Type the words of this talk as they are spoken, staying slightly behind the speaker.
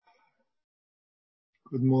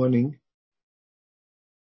Good morning.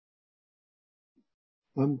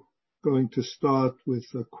 I'm going to start with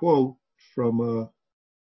a quote from an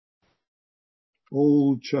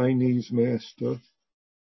old Chinese master,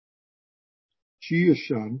 Jia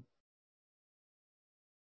Shan.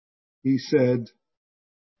 He said,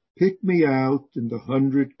 "Pick me out in the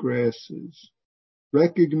 100 grasses.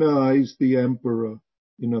 Recognize the emperor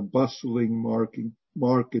in a bustling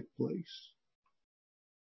marketplace.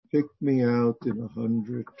 Pick me out in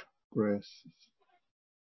 100 grasses."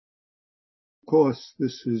 Of course,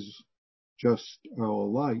 this is just our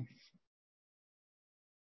life.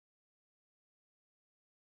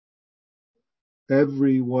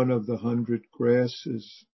 Every one of the 100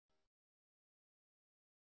 grasses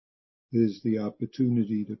is the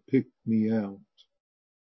opportunity to pick me out,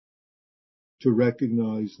 to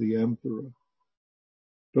recognize the emperor.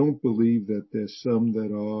 Don't believe that there's some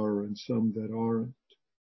that are and some that aren't.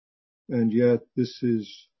 And yet this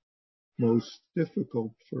is most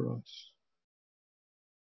difficult for us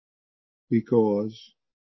because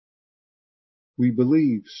we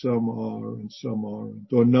believe some are and some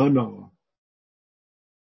aren't, or none are.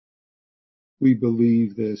 We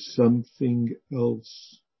believe there's something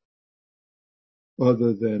else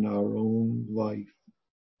other than our own life,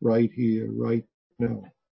 right here, right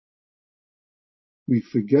now. We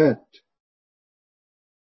forget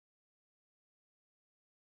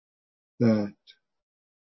that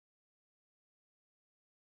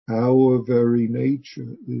our very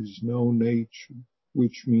nature is no nature,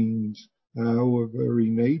 which means our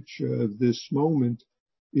very nature of this moment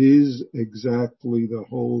is exactly the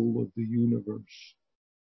whole of the universe,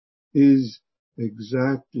 is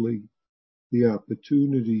exactly the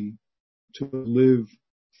opportunity to live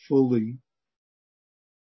fully.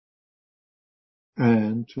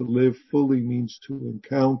 And to live fully means to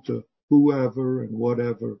encounter whoever and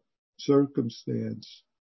whatever circumstance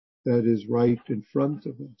that is right in front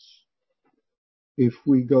of us. If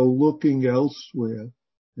we go looking elsewhere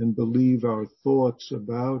and believe our thoughts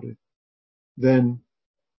about it, then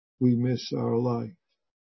we miss our life.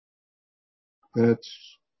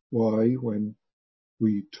 That's why when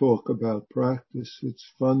we talk about practice,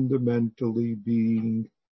 it's fundamentally being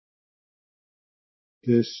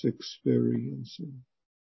this experiencing.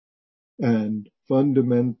 And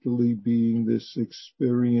fundamentally being this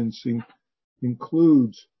experiencing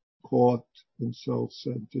includes caught in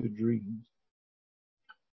self-centered dreams.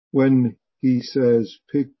 When he says,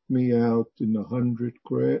 pick me out in 100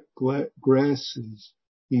 grasses,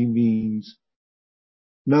 he means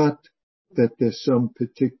not that there's some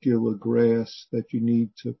particular grass that you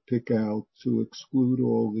need to pick out to exclude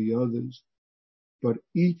all the others, but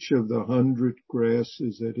each of the 100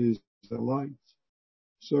 grasses that is a life,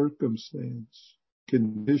 circumstance,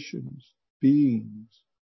 conditions, beings,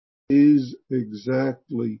 is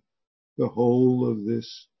exactly the whole of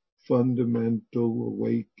this fundamental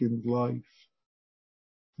awakened life,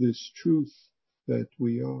 this truth that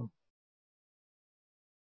we are.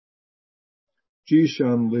 Jia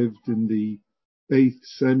Shan lived in the 8th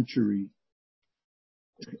century,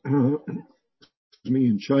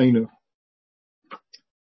 in China.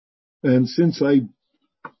 And since I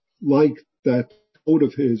liked that quote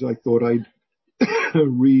of his, I thought I'd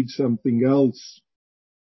read something else.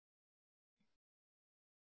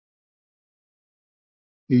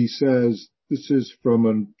 He says, this is from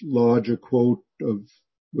a larger quote of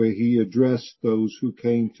where he addressed those who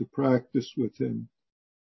came to practice with him.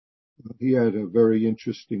 He had a very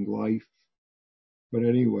interesting life, but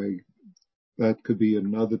anyway, that could be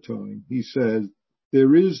another time. He says,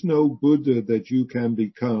 there is no Buddha that you can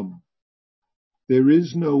become. There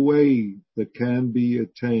is no way that can be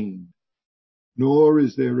attained, nor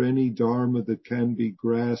is there any Dharma that can be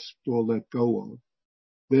grasped or let go of.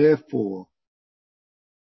 Therefore,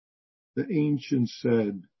 the ancients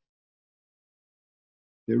said,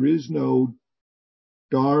 there is no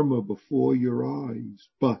Dharma before your eyes,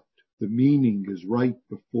 but the meaning is right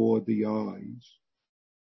before the eyes.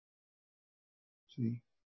 See?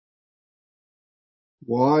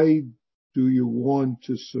 Why do you want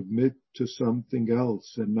to submit to something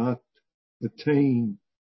else and not attain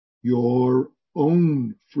your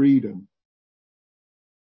own freedom?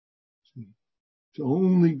 See? It's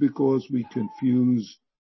only because we confuse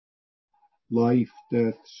life,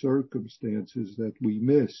 death, circumstances that we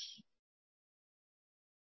miss.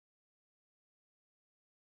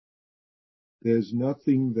 There's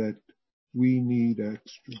nothing that we need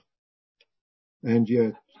extra. And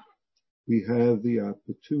yet we have the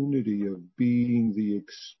opportunity of being the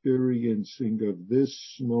experiencing of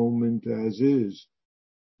this moment as is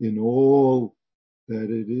in all that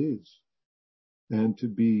it is, and to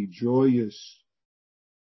be joyous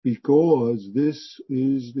because this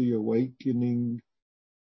is the awakening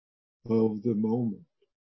of the moment.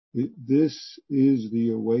 This is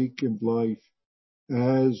the awakened life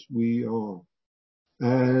as we are,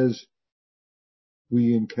 as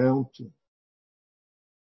we encounter.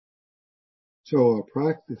 So our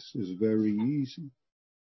practice is very easy.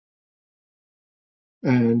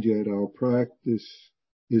 And yet our practice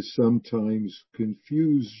is sometimes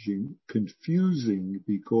confusing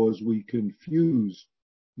because we confuse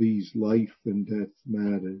these life and death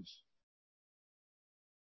matters.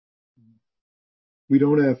 We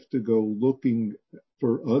don't have to go looking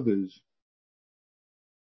for others.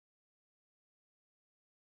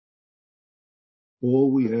 All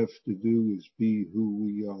we have to do is be who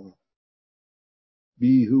we are.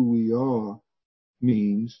 Be who we are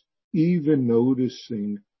means even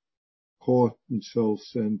noticing caught in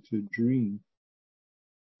self-centered dream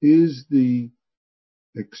is the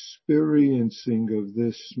experiencing of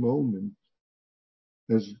this moment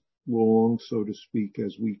as long, so to speak,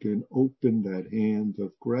 as we can open that hand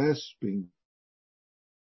of grasping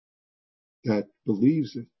that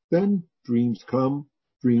believes it. Then dreams come,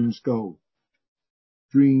 dreams go.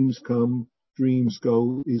 Dreams come, dreams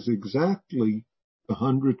go is exactly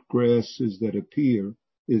 100 grasses that appear,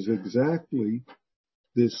 is exactly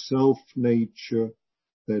this self-nature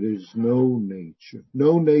that is no nature.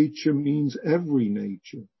 No nature means every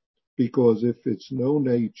nature, because if it's no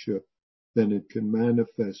nature, then it can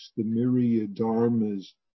manifest the myriad dharmas,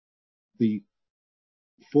 the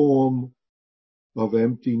form of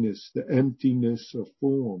emptiness, the emptiness of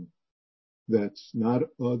form that's not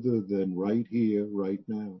other than right here, right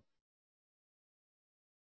now.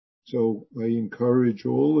 So I encourage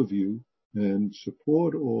all of you and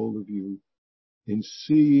support all of you in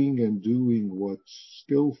seeing and doing what's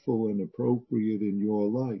skillful and appropriate in your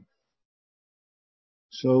life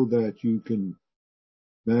so that you can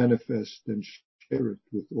manifest and share it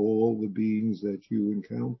with all the beings that you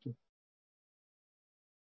encounter.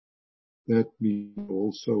 That means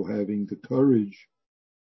also having the courage,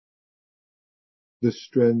 the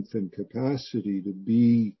strength and capacity to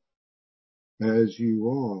be as you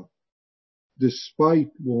are,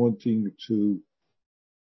 despite wanting to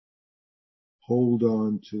hold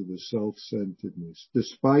on to the self-centeredness,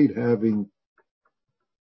 despite having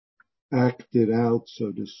acted out,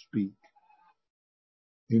 so to speak,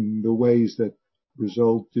 in the ways that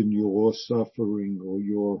result in your suffering or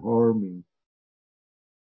your harming.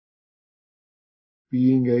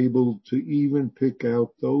 Being able to even pick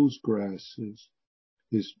out those grasses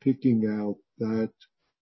is picking out that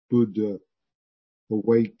Buddha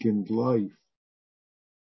awakened life,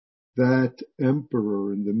 that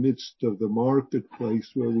emperor in the midst of the marketplace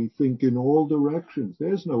where we think in all directions.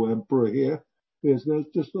 There's no emperor here. There's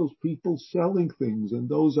just those people selling things and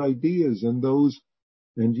those ideas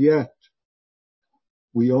and yet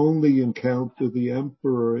we only encounter the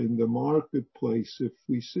emperor in the marketplace if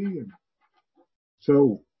we see him.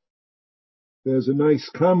 So there's a nice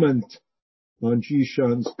comment on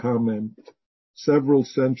Jishan's comment. Several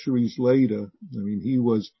centuries later, he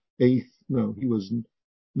was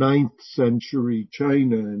 9th century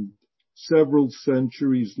China, and several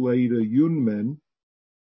centuries later, Yunmen,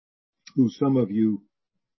 who some of you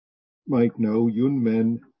might know,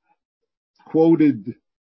 Yunmen quoted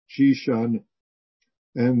Jishan,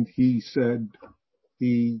 and he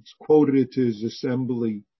quoted it to his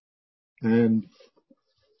assembly, and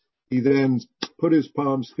he then put his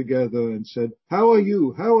palms together and said, How are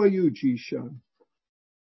you, Jishan?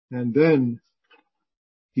 And then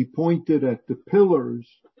he pointed at the pillars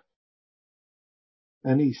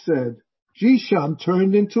and he said, Jishan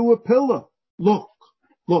turned into a pillar. Look.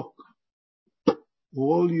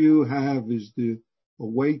 All you have is the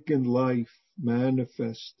awakened life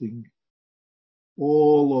manifesting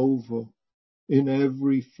all over in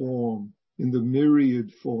every form, in the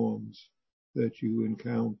myriad forms that you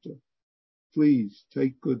encounter. Please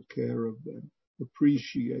take good care of them.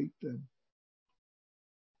 Appreciate them.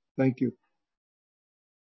 Thank you.